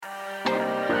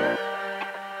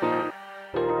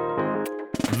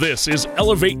This is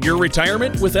Elevate Your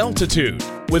Retirement with Altitude,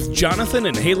 with Jonathan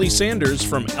and Haley Sanders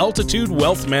from Altitude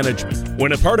Wealth Management.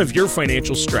 When a part of your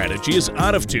financial strategy is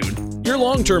out of tune, your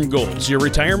long-term goals, your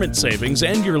retirement savings,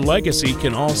 and your legacy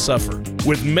can all suffer.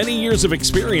 With many years of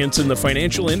experience in the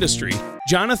financial industry,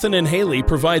 Jonathan and Haley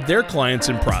provide their clients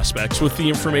and prospects with the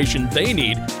information they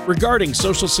need regarding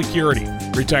Social Security,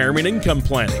 retirement income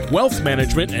planning, wealth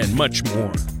management, and much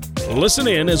more. Listen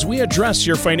in as we address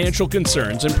your financial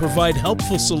concerns and provide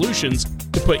helpful solutions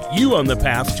to put you on the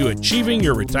path to achieving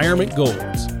your retirement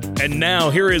goals. And now,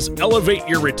 here is Elevate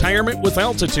Your Retirement with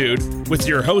Altitude with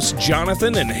your hosts,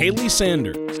 Jonathan and Haley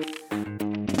Sanders.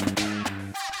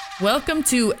 Welcome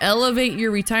to Elevate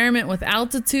Your Retirement with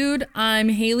Altitude. I'm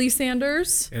Haley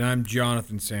Sanders. And I'm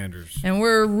Jonathan Sanders. And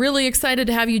we're really excited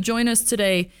to have you join us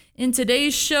today. In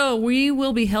today's show, we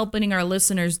will be helping our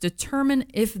listeners determine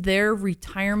if their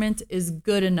retirement is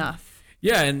good enough.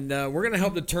 Yeah, and we're going to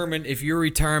help determine if your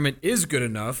retirement is good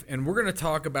enough, and we're going to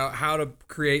talk about how to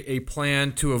create a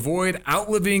plan to avoid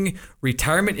outliving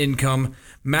retirement income,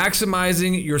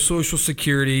 maximizing your Social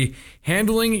Security,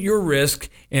 handling your risk,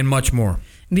 and much more.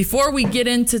 Before we get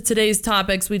into today's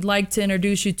topics, we'd like to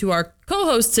introduce you to our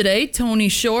co-host today, Tony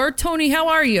Shore. Tony, how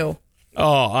are you?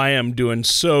 Oh, I am doing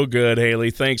so good,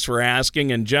 Haley. Thanks for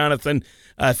asking. And Jonathan,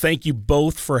 thank you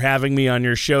both for having me on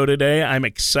your show today. I'm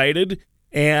excited.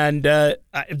 And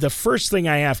the first thing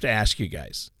I have to ask you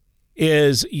guys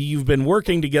is you've been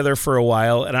working together for a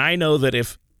while, and I know that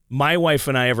if my wife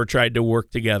and I ever tried to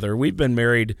work together, we've been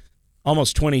married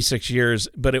almost 26 years,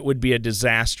 but it would be a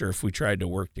disaster if we tried to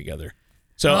work together.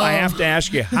 So I have to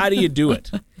ask you, how do you do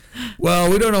it?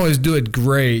 Well, we don't always do it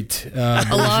great. A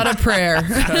lot of prayer.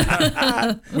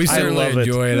 We certainly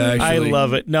enjoy it, actually. I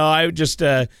love it. No, I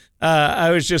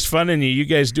was just funning you. You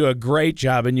guys do a great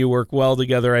job, and you work well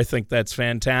together. I think that's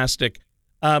fantastic.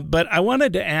 But I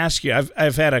wanted to ask you,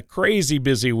 I've had a crazy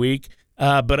busy week,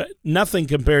 but nothing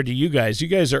compared to you guys. You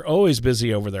guys are always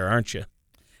busy over there, aren't you?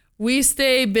 We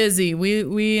stay busy.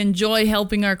 We enjoy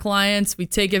helping our clients. We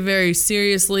take it very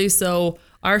seriously, so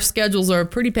our schedules are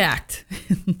pretty packed.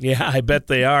 Yeah, I bet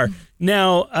they are.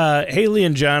 Now, Haley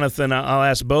and Jonathan, I'll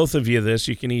ask both of you this.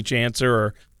 You can each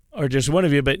answer or just one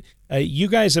of you, but you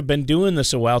guys have been doing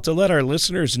this a while. To let our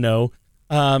listeners know,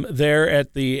 there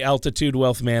at the Altitude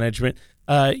Wealth Management,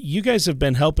 you guys have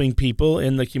been helping people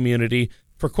in the community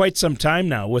for quite some time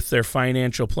now with their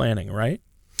financial planning, right?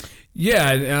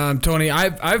 Yeah, Tony,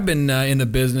 I've been in the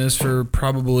business for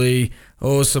probably,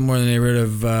 somewhere in the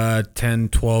neighborhood of 10,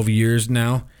 12 years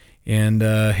now. And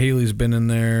Haley's been in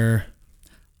there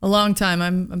a long time.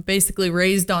 I'm basically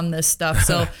raised on this stuff.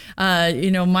 So,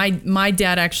 my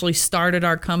dad actually started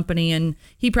our company, and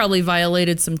he probably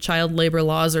violated some child labor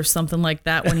laws or something like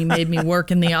that when he made me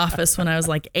work in the office when I was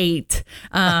like 8.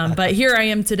 But here I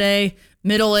am today,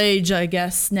 middle age, I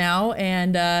guess now,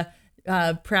 and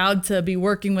proud to be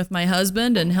working with my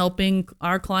husband and helping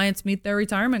our clients meet their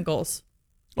retirement goals.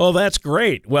 Well, that's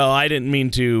great. Well, I didn't mean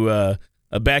to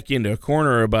back you into a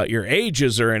corner about your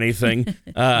ages or anything.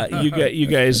 You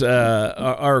guys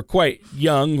are quite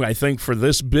young, I think, for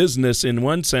this business in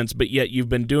one sense, but yet you've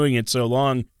been doing it so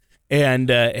long. And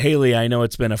Haley, I know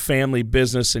it's been a family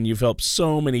business, and you've helped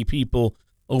so many people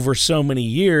over so many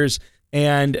years,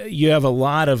 and you have a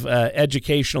lot of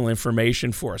educational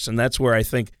information for us, and that's where I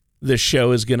think this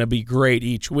show is going to be great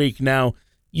each week. Now,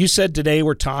 you said today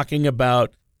we're talking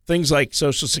about things like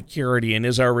Social Security, and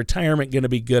is our retirement going to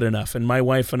be good enough? And my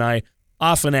wife and I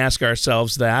often ask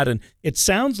ourselves that, and it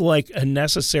sounds like a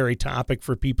necessary topic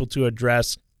for people to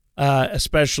address,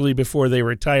 especially before they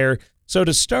retire. So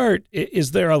to start,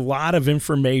 is there a lot of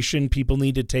information people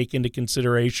need to take into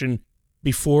consideration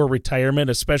before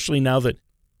retirement, especially now that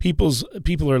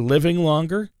people are living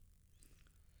longer?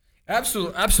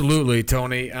 Absolutely,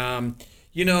 Tony.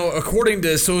 According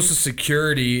to Social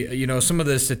Security, some of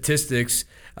the statistics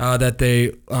that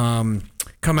they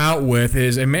come out with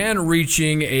is a man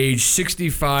reaching age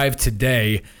 65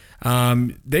 today,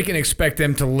 they can expect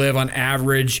them to live on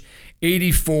average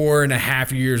 84 and a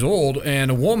half years old,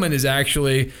 and a woman is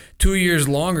actually 2 years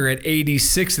longer at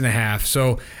 86 and a half.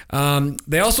 So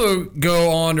they also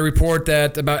go on to report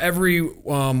that about every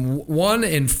 1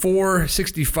 in 4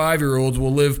 65-year-olds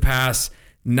will live past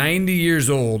 90 years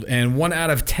old, and 1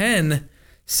 out of 10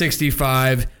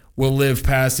 65 will live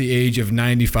past the age of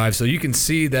 95. So you can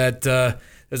see that there's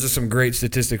just some great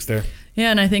statistics there.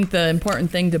 Yeah, and I think the important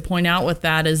thing to point out with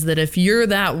that is that if you're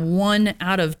that 1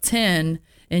 out of 10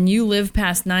 and you live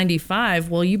past 95,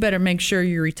 well, you better make sure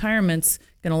your retirement's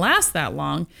going to last that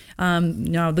long.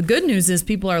 Now, the good news is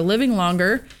people are living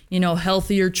longer,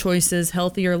 healthier choices,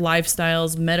 healthier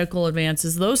lifestyles, medical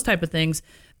advances, those type of things.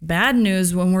 Bad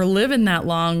news, when we're living that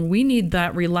long, we need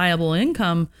that reliable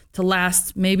income to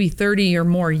last maybe 30 or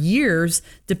more years,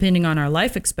 depending on our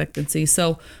life expectancy.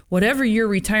 So whatever your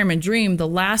retirement dream, the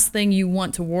last thing you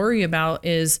want to worry about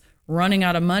is running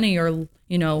out of money or,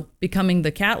 becoming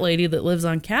the cat lady that lives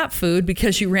on cat food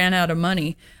because you ran out of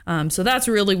money. So that's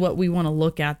really what we want to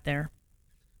look at there.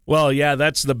 Well, yeah,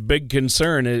 that's the big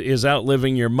concern is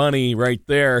outliving your money right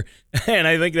there. And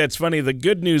I think that's funny. The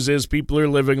good news is people are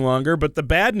living longer, but the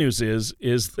bad news is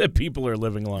that people are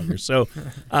living longer. So,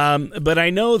 but I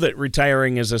know that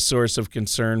retiring is a source of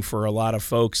concern for a lot of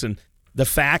folks. And the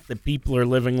fact that people are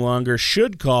living longer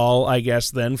should call, I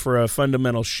guess, then for a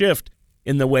fundamental shift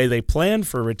in the way they plan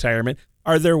for retirement.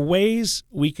 Are there ways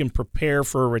we can prepare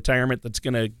for a retirement that's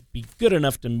going to be good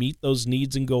enough to meet those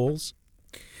needs and goals?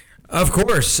 Of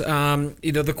course.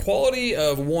 The quality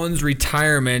of one's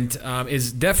retirement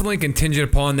is definitely contingent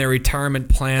upon their retirement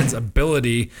plan's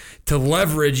ability to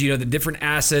leverage, the different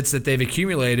assets that they've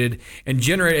accumulated and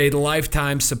generate a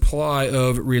lifetime supply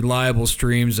of reliable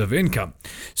streams of income.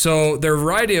 So there are a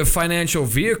variety of financial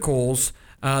vehicles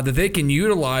that they can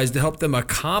utilize to help them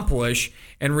accomplish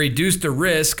and reduce the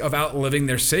risk of outliving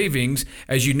their savings.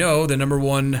 As you know, the number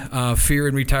one fear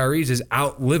in retirees is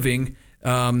outliving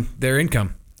their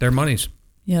income. Their monies.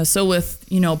 Yeah, so with,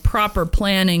 proper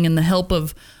planning and the help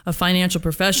of a financial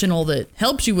professional that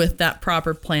helps you with that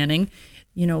proper planning,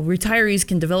 retirees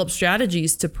can develop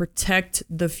strategies to protect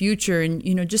the future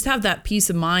and, just have that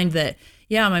peace of mind that,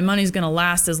 yeah, my money's going to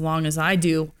last as long as I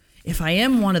do if I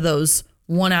am one of those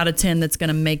 1 out of 10 that's going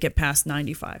to make it past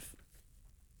 95.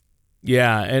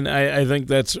 Yeah, and I think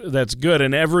that's good,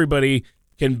 and everybody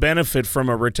can benefit from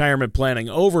a retirement planning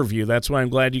overview. That's why I'm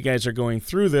glad you guys are going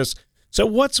through this. So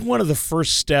what's one of the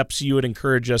first steps you would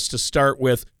encourage us to start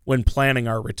with when planning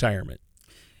our retirement?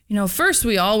 First,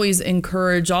 we always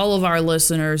encourage all of our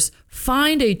listeners,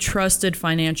 find a trusted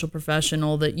financial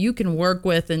professional that you can work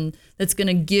with and that's going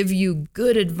to give you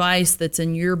good advice that's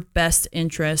in your best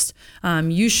interest.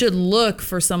 You should look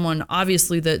for someone,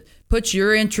 obviously, that puts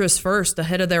your interests first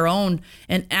ahead of their own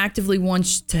and actively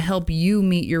wants to help you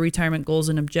meet your retirement goals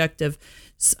and objective.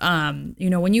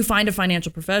 When you find a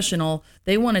financial professional,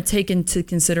 they want to take into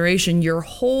consideration your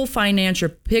whole financial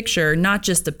picture, not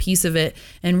just a piece of it,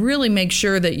 and really make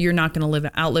sure that you're not going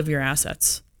to outlive your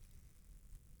assets.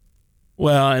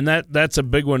 Well, and that's a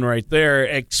big one right there.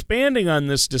 Expanding on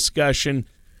this discussion,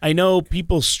 I know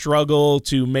people struggle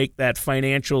to make that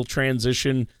financial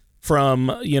transition from,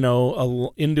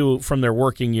 from their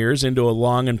working years into a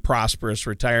long and prosperous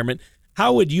retirement.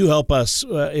 How would you help us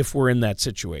if we're in that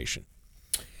situation?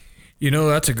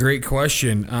 That's a great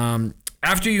question.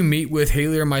 After you meet with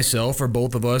Haley or myself or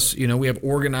both of us, we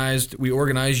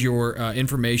organize your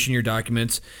information, your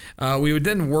documents. We would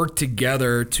then work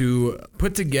together to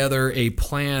put together a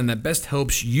plan that best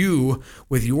helps you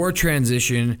with your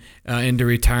transition into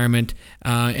retirement.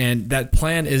 And that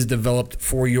plan is developed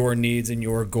for your needs and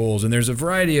your goals. And there's a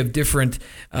variety of different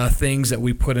things that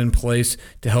we put in place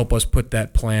to help us put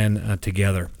that plan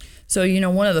together. So,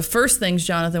 one of the first things,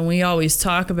 Jonathan, we always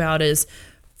talk about is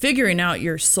figuring out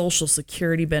your Social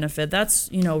Security benefit. That's,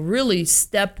 really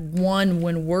step one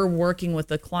when we're working with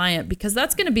a client, because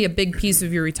that's going to be a big piece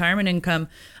of your retirement income.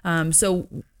 So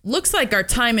looks like our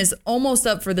time is almost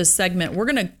up for this segment. We're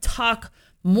going to talk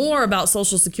more about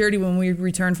Social Security when we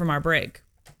return from our break.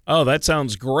 Oh, that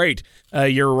sounds great.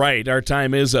 You're right. Our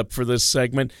time is up for this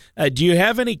segment. Do you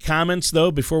have any comments,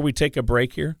 though, before we take a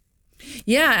break here?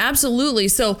 Yeah, absolutely.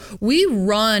 So we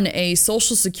run a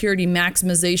Social Security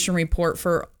maximization report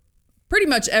for pretty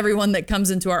much everyone that comes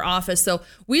into our office. So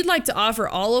we'd like to offer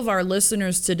all of our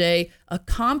listeners today a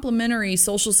complimentary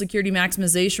Social Security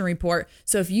maximization report.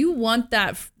 So if you want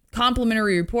that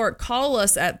complimentary report, call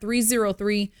us at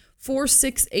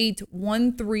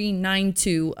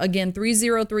 303-468-1392. Again,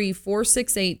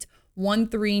 303-468-1392.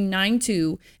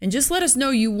 1392, and just let us know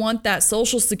you want that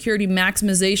Social Security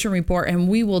maximization report, and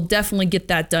we will definitely get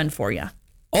that done for you.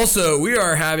 Also, we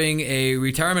are having a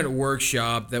retirement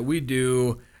workshop that we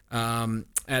do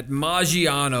at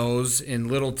Maggiano's in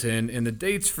Littleton, and the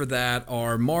dates for that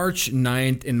are March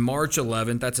 9th and March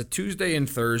 11th. That's a Tuesday and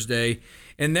Thursday,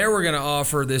 and there we're going to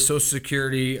offer this Social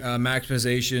Security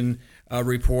maximization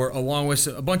report along with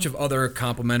a bunch of other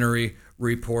complimentary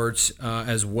reports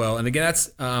as well. And again, that's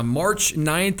March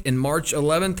 9th and March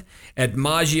 11th at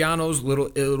Maggiano's Little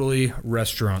Italy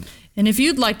restaurant. And if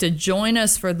you'd like to join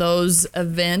us for those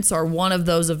events or one of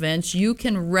those events, you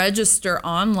can register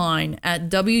online at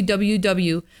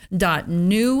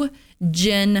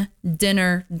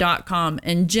www.newgendinner.com.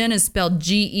 And Gen is spelled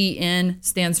Gen,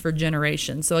 stands for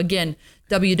generation. So again,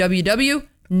 www.newgendinner.com.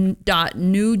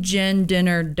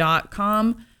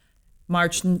 www.newgendinner.com,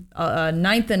 March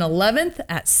 9th and 11th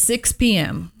at 6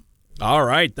 p.m. All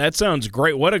right. That sounds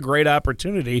great. What a great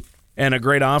opportunity and a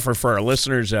great offer for our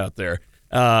listeners out there.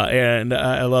 And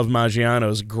I love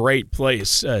Maggiano's. Great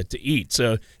place to eat.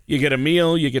 So you get a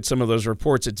meal, you get some of those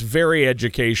reports. It's very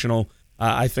educational.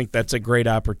 I think that's a great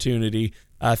opportunity.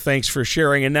 Thanks for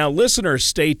sharing. And now, listeners,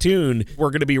 stay tuned.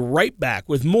 We're going to be right back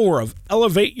with more of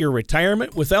Elevate Your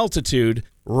Retirement with Altitude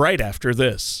right after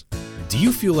this. Do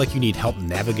you feel like you need help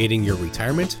navigating your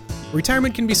retirement?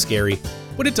 Retirement can be scary,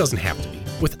 but it doesn't have to be.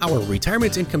 With our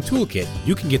Retirement Income Toolkit,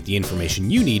 you can get the information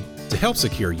you need to help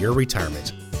secure your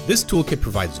retirement. This toolkit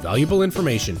provides valuable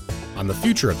information on the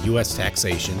future of U.S.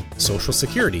 taxation, Social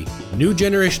Security, new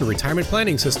generation retirement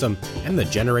planning system, and the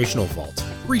generational vault.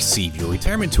 Receive your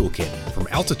retirement toolkit from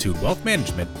Altitude Wealth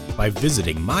Management by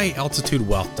visiting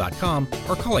myaltitudewealth.com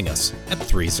or calling us at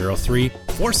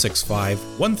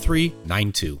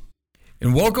 303-465-1392.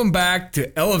 And welcome back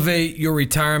to Elevate Your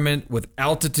Retirement with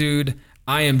Altitude.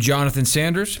 I am Jonathan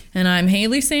Sanders. And I'm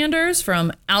Haley Sanders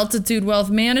from Altitude Wealth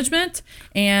Management.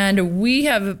 And we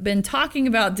have been talking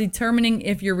about determining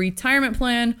if your retirement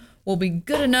plan will be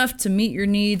good enough to meet your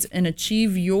needs and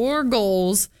achieve your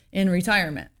goals in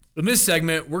retirement. In this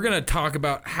segment, we're going to talk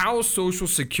about how Social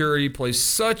Security plays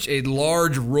such a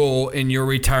large role in your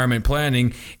retirement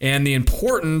planning and the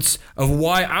importance of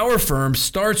why our firm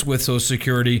starts with Social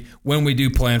Security when we do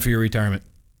plan for your retirement.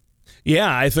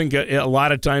 Yeah, I think a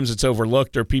lot of times it's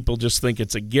overlooked or people just think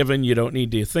it's a given. You don't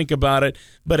need to think about it.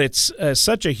 But it's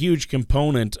such a huge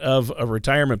component of a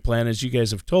retirement plan, as you guys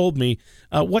have told me.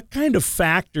 What kind of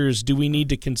factors do we need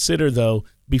to consider, though,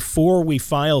 before we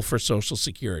file for Social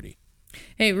Security?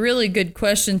 Hey, really good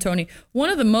question, Tony. One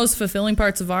of the most fulfilling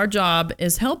parts of our job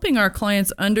is helping our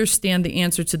clients understand the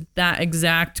answer to that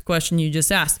exact question you just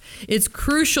asked. It's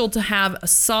crucial to have a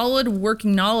solid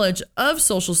working knowledge of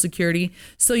Social Security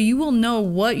so you will know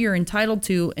what you're entitled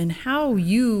to and how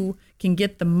you can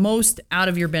get the most out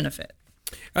of your benefit.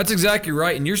 That's exactly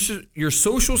right. And your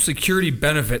Social Security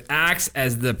benefit acts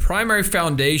as the primary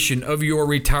foundation of your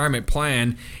retirement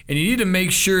plan, and you need to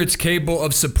make sure it's capable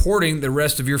of supporting the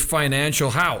rest of your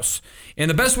financial house. And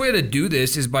the best way to do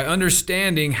this is by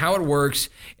understanding how it works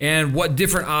and what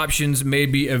different options may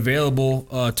be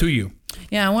available to you.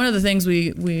 Yeah, one of the things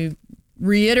we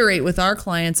reiterate with our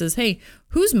clients is, hey,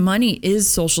 whose money is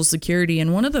Social Security?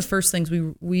 And one of the first things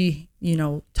we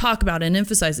talk about and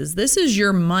emphasize is this is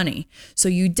your money. So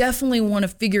you definitely want to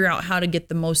figure out how to get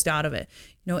the most out of it.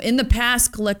 In the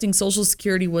past, collecting Social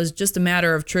Security was just a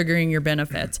matter of triggering your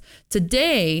benefits.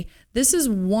 Today, this is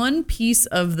one piece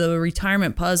of the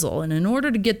retirement puzzle. And in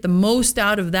order to get the most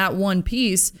out of that one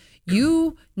piece,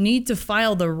 you need to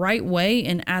file the right way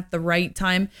and at the right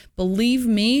time. Believe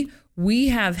me, we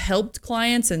have helped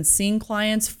clients and seen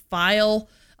clients file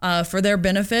for their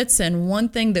benefits. And one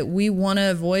thing that we want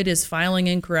to avoid is filing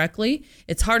incorrectly.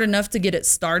 It's hard enough to get it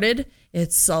started.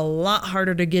 It's a lot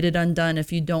harder to get it undone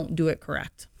if you don't do it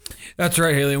correct. That's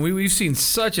right, Haley. And we've seen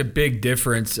such a big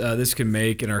difference this can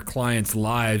make in our clients'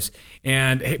 lives.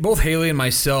 And both Haley and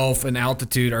myself and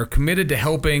Altitude are committed to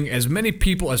helping as many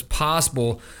people as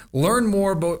possible learn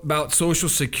more about Social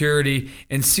Security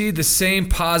and see the same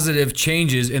positive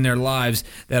changes in their lives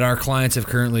that our clients have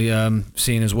currently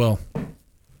seen as well.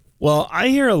 Well, I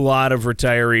hear a lot of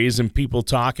retirees and people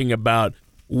talking about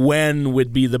when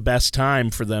would be the best time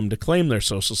for them to claim their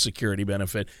Social Security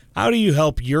benefit. How do you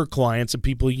help your clients and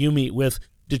people you meet with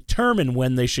determine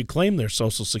when they should claim their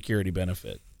Social Security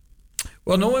benefit?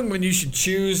 Well, knowing when you should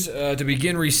choose to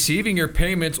begin receiving your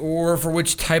payments or for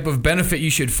which type of benefit you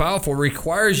should file for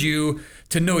requires you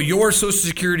to know your Social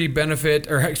Security benefit,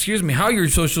 how your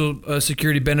Social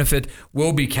Security benefit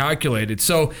will be calculated.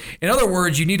 So, in other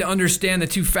words, you need to understand the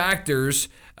two factors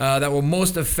that will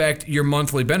most affect your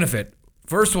monthly benefit.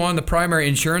 First one, the primary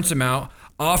insurance amount,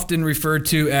 often referred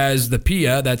to as the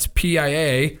PIA, that's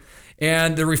PIA,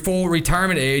 and the full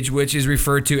retirement age, which is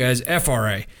referred to as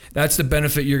FRA. That's the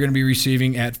benefit you're going to be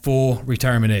receiving at full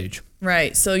retirement age.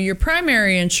 Right. So your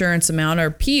primary insurance amount,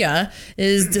 or PIA,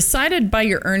 is decided by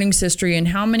your earnings history and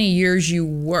how many years you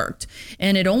worked.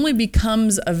 And it only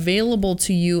becomes available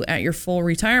to you at your full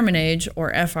retirement age,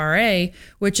 or FRA,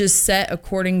 which is set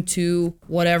according to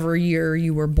whatever year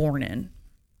you were born in.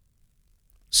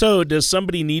 So does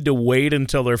somebody need to wait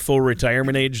until their full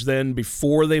retirement age then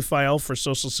before they file for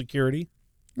Social Security?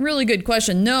 Really good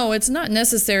question. No, it's not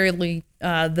necessarily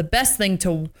the best thing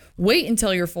to wait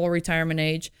until your full retirement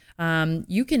age.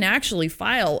 You can actually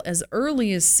file as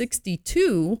early as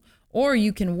 62, or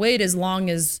you can wait as long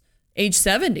as age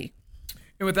 70.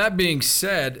 And with that being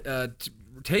said,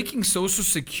 taking Social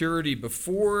Security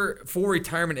before full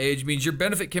retirement age means your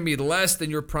benefit can be less than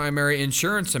your primary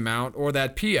insurance amount or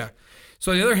that PIA.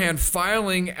 So on the other hand,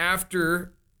 filing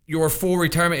after your full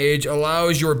retirement age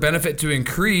allows your benefit to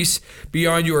increase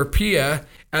beyond your PIA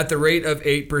at the rate of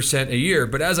 8% a year.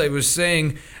 But as I was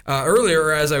saying earlier,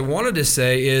 or as I wanted to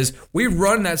say, is we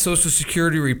run that Social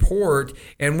Security report,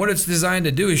 and what it's designed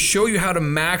to do is show you how to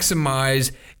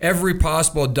maximize every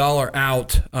possible dollar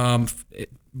out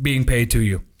being paid to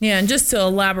you. Yeah, and just to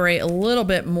elaborate a little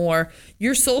bit more,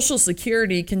 your Social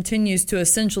Security continues to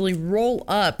essentially roll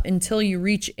up until you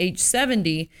reach age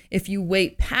 70 if you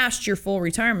wait past your full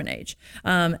retirement age.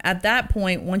 At that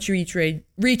point, once you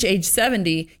reach age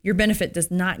 70, your benefit does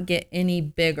not get any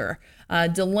bigger.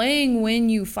 Delaying when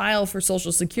you file for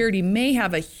Social Security may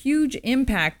have a huge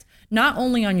impact not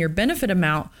only on your benefit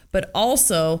amount, but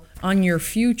also on your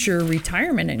future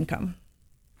retirement income.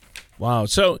 Wow.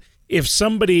 So if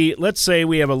somebody, let's say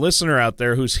we have a listener out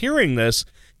there who's hearing this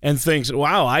and thinks,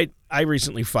 wow, I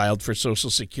recently filed for Social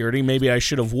Security. Maybe I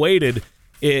should have waited.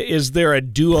 Is there a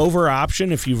do-over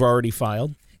option if you've already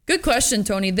filed? Good question,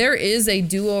 Tony. There is a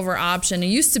do-over option. It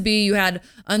used to be you had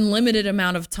unlimited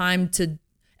amount of time to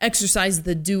exercise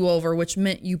the do-over, which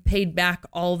meant you paid back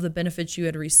all of the benefits you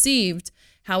had received.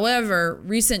 However,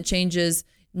 recent changes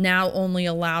now only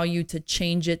allow you to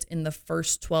change it in the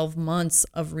first 12 months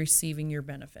of receiving your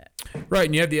benefit. Right,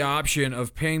 and you have the option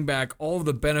of paying back all of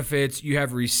the benefits you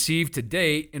have received to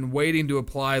date and waiting to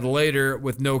apply later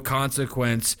with no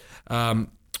consequence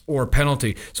or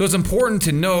penalty. So it's important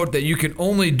to note that you can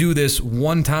only do this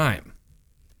one time.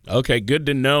 Okay, good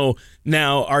to know.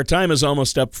 Now, our time is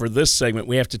almost up for this segment.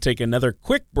 We have to take another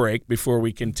quick break before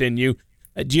we continue.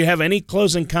 Do you have any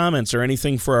closing comments or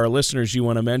anything for our listeners you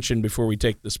want to mention before we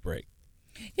take this break?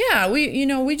 Yeah,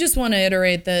 we just want to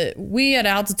iterate that we at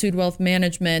Altitude Wealth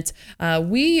Management,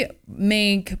 we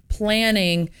make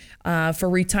planning for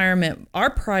retirement our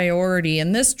priority,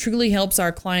 and this truly helps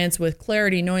our clients with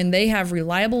clarity, knowing they have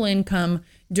reliable income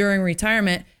during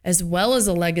retirement as well as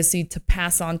a legacy to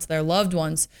pass on to their loved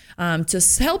ones. To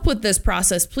help with this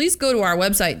process, please go to our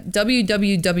website,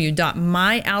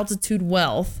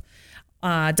 www.myaltitudewealth.com.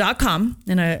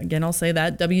 And again, I'll say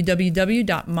that,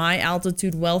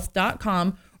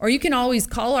 www.myaltitudewealth.com, or you can always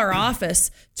call our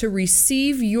office to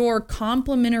receive your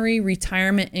complimentary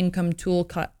retirement income tool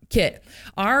kit.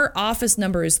 Our office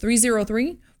number is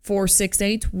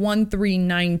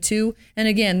 303-468-1392. And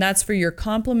again, that's for your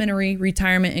complimentary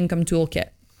retirement income toolkit.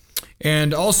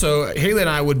 And also, Haley and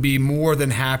I would be more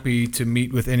than happy to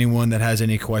meet with anyone that has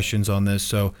any questions on this.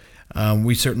 So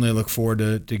we certainly look forward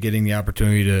to getting the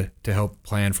opportunity to help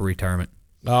plan for retirement.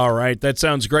 All right. That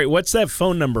sounds great. What's that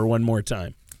phone number one more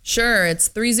time? Sure. It's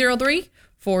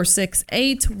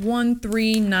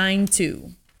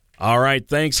 303-468-1392. All right.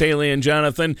 Thanks, Haley and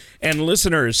Jonathan. And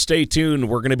listeners, stay tuned.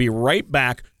 We're going to be right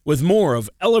back with more of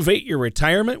Elevate Your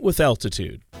Retirement with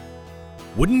Altitude.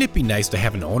 Wouldn't it be nice to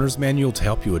have an owner's manual to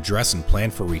help you address and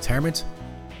plan for retirement?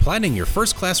 Planning Your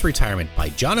First Class Retirement by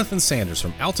Jonathan Sanders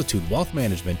from Altitude Wealth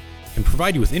Management can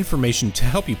provide you with information to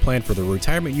help you plan for the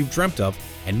retirement you've dreamt of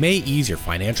and may ease your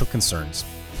financial concerns.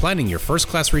 Planning Your First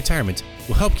Class Retirement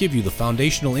will help give you the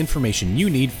foundational information you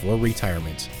need for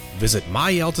retirement. Visit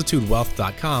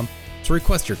myaltitudewealth.com to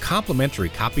request your complimentary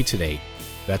copy today.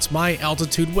 That's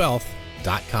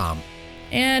myaltitudewealth.com.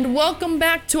 And welcome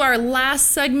back to our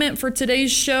last segment for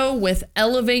today's show with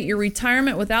Elevate Your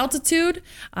Retirement with Altitude.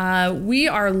 We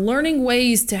are learning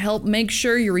ways to help make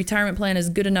sure your retirement plan is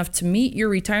good enough to meet your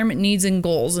retirement needs and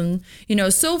goals. And,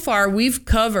 so far we've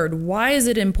covered why is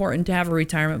it important to have a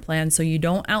retirement plan so you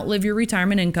don't outlive your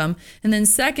retirement income. And then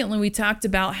secondly, we talked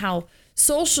about how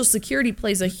Social Security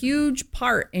plays a huge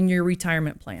part in your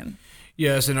retirement plan.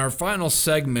 Yes, in our final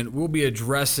segment, we'll be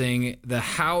addressing the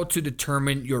how to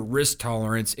determine your risk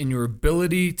tolerance and your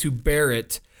ability to bear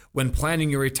it when planning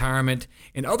your retirement,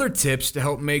 and other tips to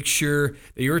help make sure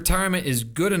that your retirement is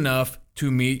good enough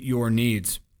to meet your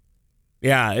needs.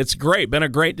 Yeah, it's great. Been a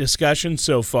great discussion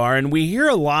so far, and we hear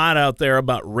a lot out there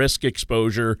about risk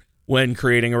exposure when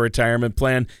creating a retirement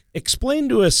plan. Explain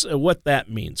to us what that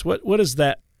means. What is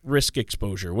that risk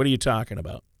exposure? What are you talking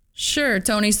about? Sure,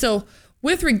 Tony. So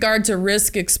with regard to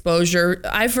risk exposure,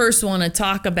 I first want to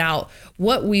talk about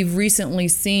what we've recently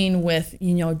seen with,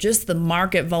 just the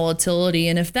market volatility.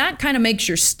 And if that kind of makes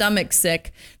your stomach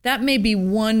sick, that may be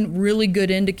one really good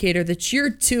indicator that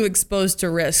you're too exposed to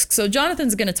risk. So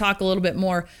Jonathan's going to talk a little bit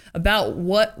more about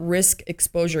what risk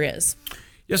exposure is.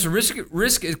 Yes, so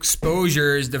risk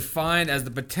exposure is defined as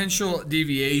the potential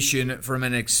deviation from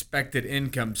an expected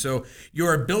income. So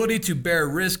your ability to bear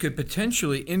risk could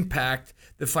potentially impact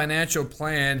the financial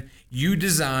plan you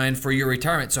design for your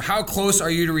retirement. So how close are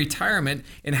you to retirement,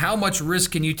 and how much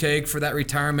risk can you take for that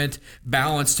retirement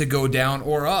balance to go down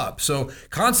or up? So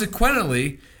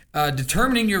consequently,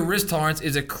 determining your risk tolerance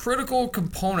is a critical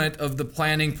component of the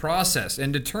planning process,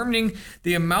 and determining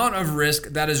the amount of risk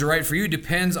that is right for you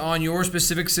depends on your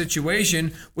specific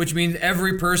situation, which means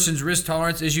every person's risk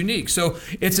tolerance is unique. So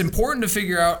it's important to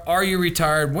figure out, are you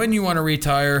retired, when you want to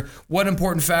retire, what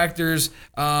important factors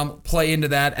play into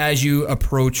that as you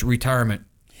approach retirement.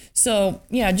 So,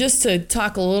 yeah, just to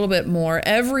talk a little bit more,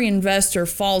 every investor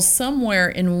falls somewhere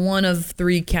in one of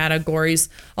three categories,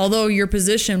 although your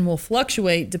position will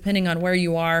fluctuate depending on where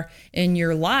you are in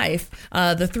your life.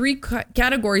 The three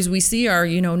categories we see are,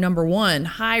 number one,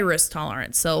 high risk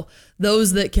tolerance. So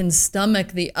those that can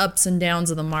stomach the ups and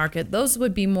downs of the market, those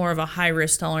would be more of a high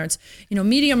risk tolerance.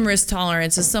 Medium risk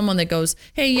tolerance is someone that goes,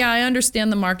 hey, yeah, I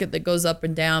understand the market that goes up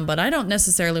and down, but I don't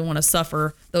necessarily want to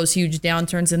suffer those huge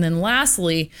downturns. And then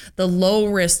lastly, the low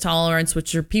risk tolerance,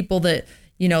 which are people that,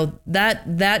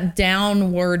 that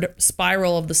downward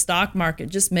spiral of the stock market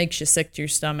just makes you sick to your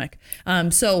stomach.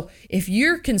 So if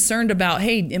you're concerned about,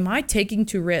 hey, am I taking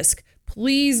too risk?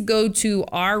 Please go to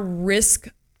our risk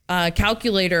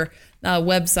calculator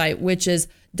website, which is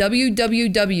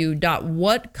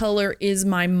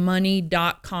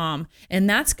www.whatcolorismymoney.com. And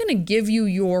that's going to give you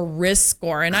your risk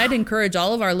score. And I'd encourage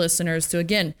all of our listeners to,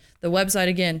 again, the website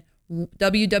again,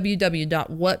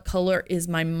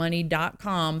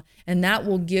 www.whatcolorismymoney.com. And that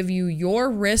will give you your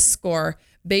risk score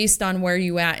based on where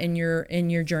you at in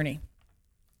your journey.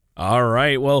 All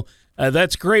right. Well,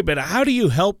 that's great. But how do you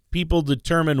help people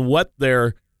determine what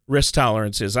their risk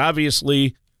tolerance is?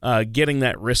 Obviously, getting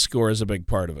that risk score is a big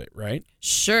part of it, right?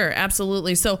 Sure,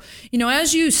 absolutely. So,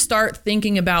 as you start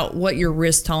thinking about what your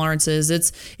risk tolerance is,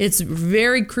 it's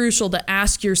very crucial to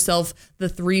ask yourself the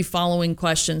three following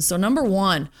questions. So, number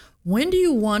one, when do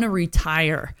you want to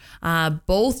retire?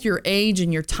 Both your age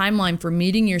and your timeline for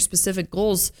meeting your specific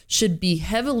goals should be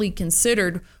heavily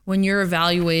considered when you're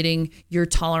evaluating your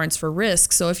tolerance for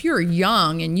risk. So if you're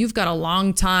young and you've got a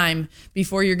long time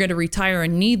before you're going to retire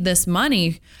and need this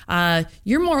money,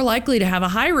 you're more likely to have a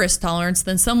high risk tolerance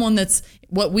than someone that's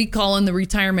what we call in the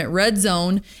retirement red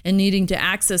zone and needing to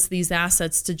access these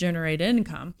assets to generate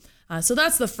income. So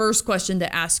that's the first question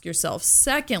to ask yourself.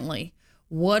 Secondly,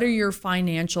 what are your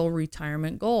financial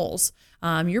retirement goals?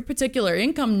 Your particular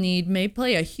income need may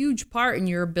play a huge part in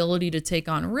your ability to take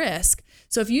on risk.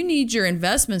 So if you need your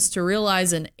investments to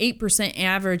realize an 8%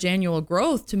 average annual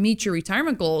growth to meet your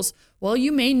retirement goals, well,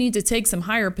 you may need to take some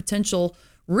higher potential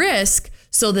risk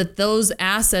so that those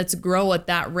assets grow at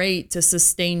that rate to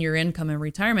sustain your income in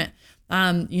retirement.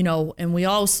 And we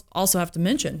also have to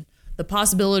mention the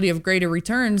possibility of greater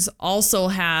returns also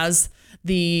has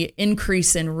the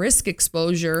increase in risk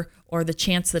exposure or the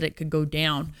chance that it could go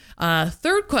down.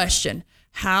 Third question,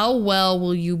 how well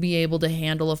will you be able to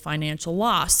handle a financial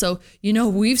loss? So,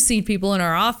 we've seen people in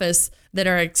our office that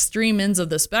are extreme ends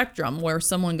of the spectrum where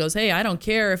someone goes, hey, I don't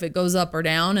care if it goes up or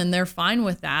down, and they're fine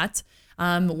with that.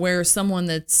 Where someone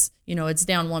that's, it's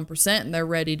down 1% and they're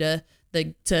ready to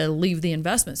leave the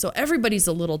investment. So everybody's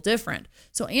a little different.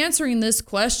 So answering this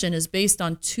question is based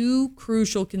on two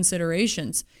crucial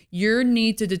considerations. Your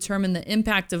need to determine the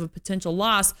impact of a potential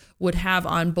loss would have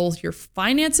on both your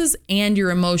finances and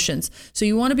your emotions. So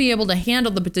you want to be able to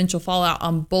handle the potential fallout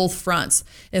on both fronts.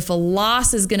 If a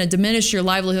loss is going to diminish your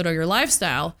livelihood or your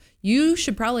lifestyle, you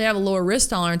should probably have a lower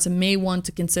risk tolerance and may want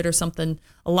to consider something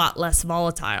a lot less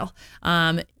volatile.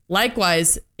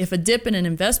 Likewise, if a dip in an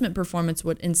investment performance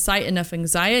would incite enough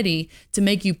anxiety to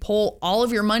make you pull all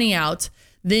of your money out,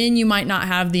 then you might not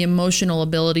have the emotional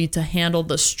ability to handle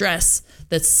the stress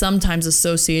that's sometimes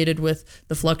associated with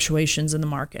the fluctuations in the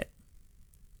market.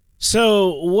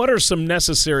 So what are some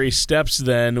necessary steps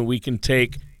then we can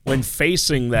take when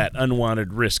facing that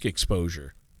unwanted risk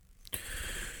exposure?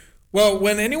 Well,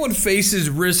 when anyone faces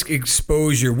risk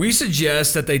exposure, we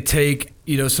suggest that they take,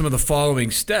 some of the following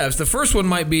steps. The first one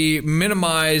might be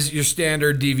minimize your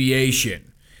standard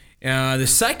deviation. The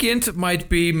second might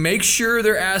be make sure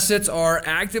their assets are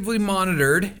actively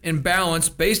monitored and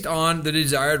balanced based on the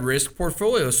desired risk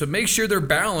portfolio. So make sure they're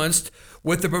balanced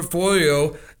with the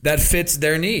portfolio that fits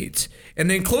their needs. And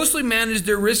then closely manage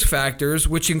their risk factors,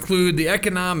 which include the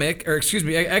economic,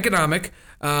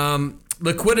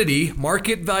 liquidity,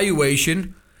 market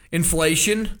valuation,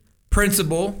 inflation,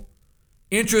 principal,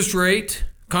 interest rate,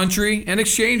 country, and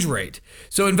exchange rate.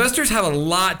 So investors have a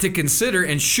lot to consider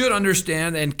and should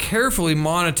understand and carefully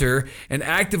monitor and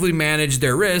actively manage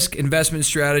their risk, investment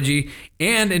strategy,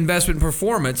 and investment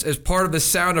performance as part of the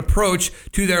sound approach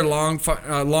to their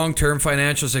long-term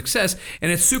financial success.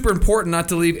 And it's super important not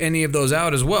to leave any of those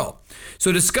out as well.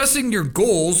 So discussing your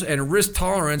goals and risk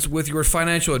tolerance with your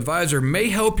financial advisor may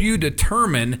help you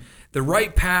determine the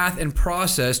right path and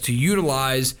process to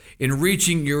utilize in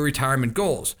reaching your retirement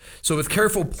goals. So with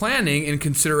careful planning and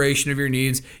consideration of your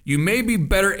needs, you may be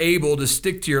better able to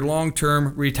stick to your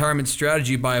long-term retirement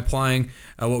strategy by applying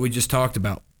what we just talked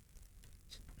about.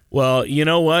 Well, you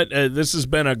know what? This has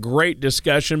been a great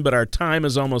discussion, but our time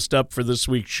is almost up for this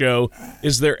week's show.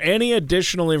 Is there any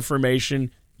additional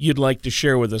information you'd like to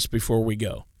share with us before we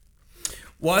go?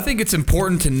 Well, I think it's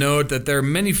important to note that there are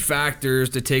many factors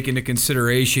to take into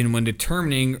consideration when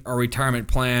determining our retirement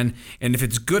plan and if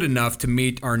it's good enough to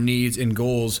meet our needs and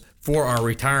goals for our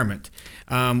retirement.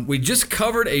 We just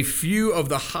covered a few of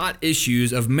the hot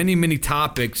issues of many, many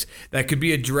topics that could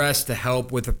be addressed to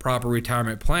help with the proper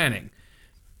retirement planning.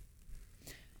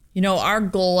 You know, our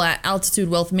goal at Altitude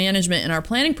Wealth Management in our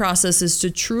planning process is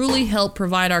to truly help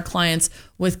provide our clients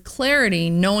with clarity,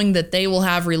 knowing that they will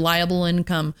have reliable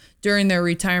income during their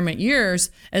retirement years,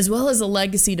 as well as a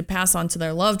legacy to pass on to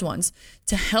their loved ones.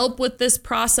 To help with this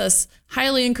process,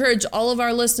 highly encourage all of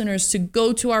our listeners to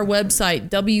go to our website,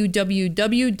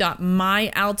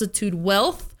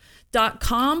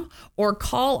 www.myaltitudewealth.com, or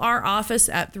call our office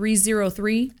at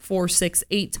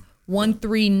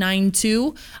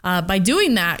 303-468-1392. By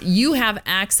doing that, you have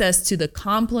access to the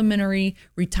complimentary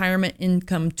retirement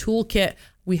income toolkit.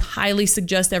 We highly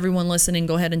suggest everyone listening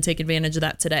go ahead and take advantage of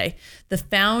that today. The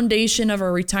foundation of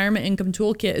our retirement income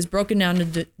toolkit is broken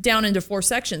down into 4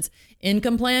 sections: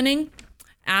 income planning,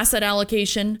 asset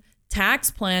allocation,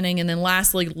 tax planning, and then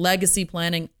lastly, legacy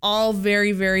planning. All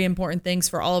very, very important things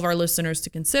for all of our listeners to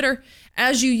consider.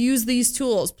 As you use these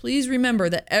tools, please remember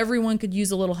that everyone could use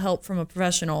a little help from a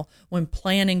professional when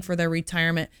planning for their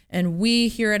retirement. And we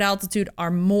here at Altitude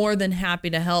are more than happy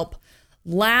to help.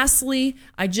 Lastly,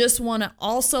 I just want to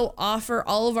also offer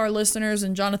all of our listeners,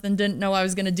 and Jonathan didn't know I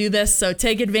was going to do this, so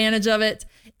take advantage of it,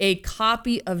 a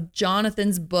copy of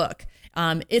Jonathan's book.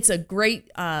 It's a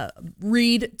great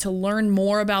read to learn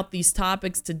more about these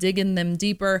topics, to dig in them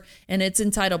deeper, and it's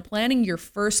entitled Planning Your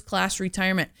First Class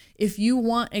Retirement. If you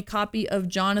want a copy of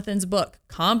Jonathan's book,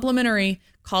 complimentary,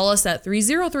 call us at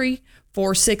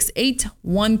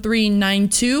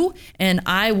 303-468-1392, and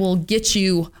I will get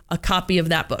you a copy of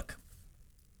that book.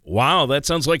 Wow, that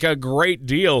sounds like a great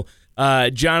deal.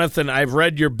 Jonathan, I've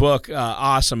read your book.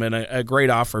 Awesome, and a great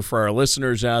offer for our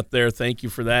listeners out there. Thank you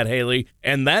for that, Haley.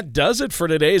 And that does it for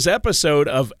today's episode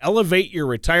of Elevate Your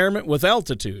Retirement with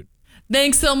Altitude.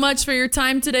 Thanks so much for your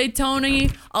time today, Tony.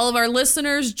 All of our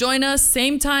listeners, join us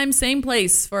same time, same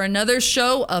place for another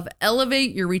show of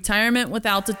Elevate Your Retirement with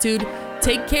Altitude.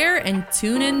 Take care and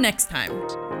tune in next time.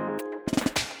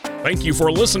 Thank you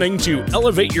for listening to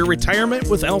Elevate Your Retirement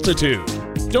with Altitude.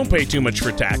 Don't pay too much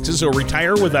for taxes or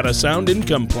retire without a sound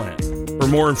income plan. For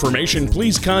more information,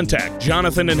 please contact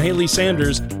Jonathan and Haley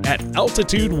Sanders at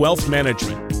Altitude Wealth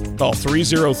Management. Call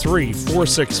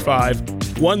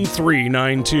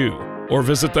 303-465-1392 or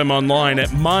visit them online at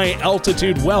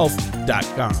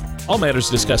myaltitudewealth.com. All matters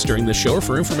discussed during this show are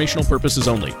for informational purposes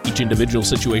only. Each individual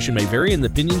situation may vary, and the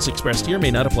opinions expressed here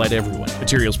may not apply to everyone.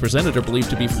 Materials presented are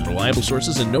believed to be from reliable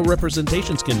sources, and no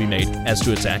representations can be made as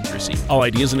to its accuracy. All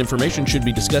ideas and information should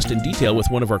be discussed in detail with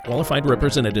one of our qualified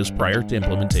representatives prior to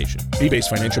implementation. Fee-based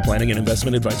financial planning and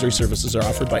investment advisory services are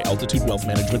offered by Altitude Wealth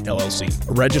Management, LLC,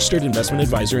 a registered investment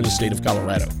advisor in the state of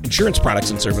Colorado. Insurance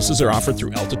products and services are offered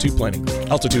through Altitude Planning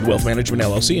Group. Altitude Wealth Management,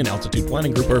 LLC, and Altitude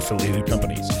Planning Group are affiliated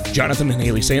companies. Jonathan and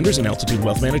Haley Sanders and Altitude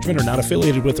Wealth Management are not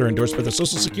affiliated with or endorsed by the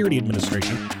Social Security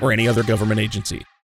Administration or any other government agency.